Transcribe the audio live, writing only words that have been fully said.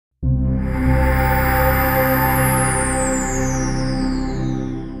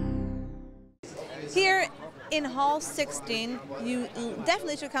all 16, you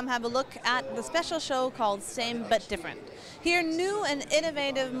definitely should come have a look at the special show called Same But Different. Here, new and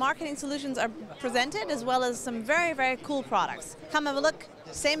innovative marketing solutions are presented, as well as some very, very cool products. Come have a look.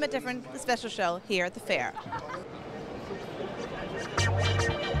 Same But Different, the special show here at the fair.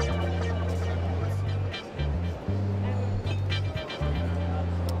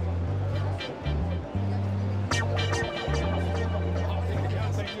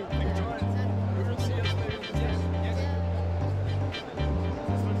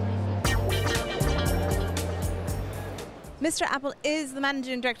 Mr. Apple is the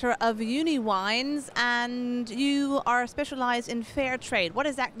Managing Director of uniWines, and you are specialized in fair trade. What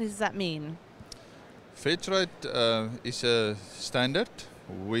exactly does that mean? Fair trade is a standard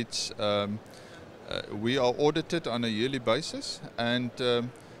which we are audited on a yearly basis, and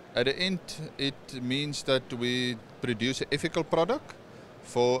at the end it means that we produce an ethical product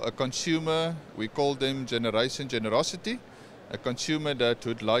for a consumer. We call them generation generosity, a consumer that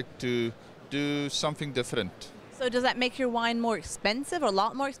would like to do something different. So does that make your wine more expensive, or a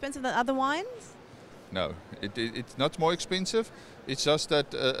lot more expensive than other wines? No, it's not more expensive. It's just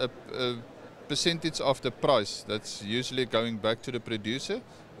that a percentage of the price that's usually going back to the producer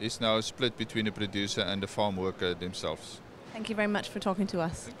is now split between the producer and the farm worker themselves. Thank you very much for talking to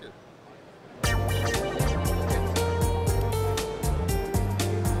us. Thank you.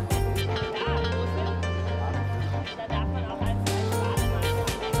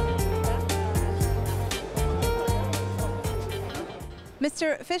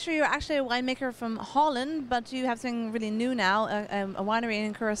 Mr. Fisher, you're actually a winemaker from Holland, but you have something really new now, a winery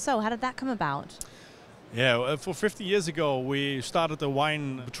in Curacao. How did that come about? Yeah, for 50 years ago we started a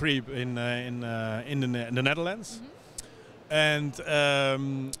wine betrieb in the Netherlands. Mm-hmm. And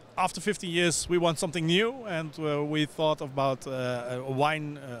after 50 years we want something new, and we thought about a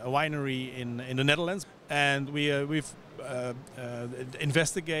winery in the Netherlands, and we've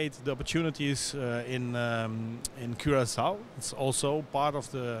investigate the opportunities in Curacao. It's also part of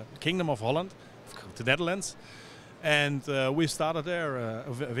the Kingdom of Holland, the Netherlands, and we started there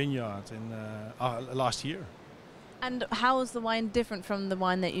a vineyard in last year. And how is the wine different from the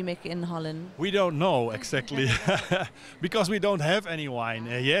wine that you make in Holland? We don't know exactly, because we don't have any wine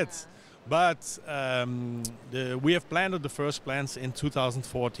yet. But we have planted the first plants in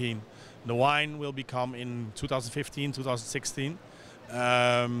 2014. The wine will become in 2015, 2016,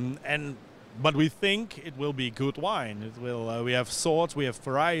 but we think it will be good wine. It will. We have sorts, we have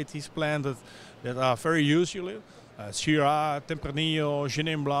varieties planted that are very usual: Syrah, Tempranillo,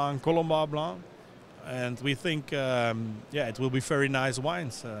 Chenin Blanc, Colomba Blanc, and we think, yeah, it will be very nice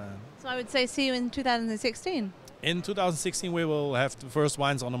wines. So I would say see you in 2016. In 2016, we will have the first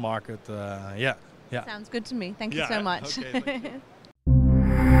wines on the market. Yeah. Sounds good to me. Thank you so much. Okay, thank you.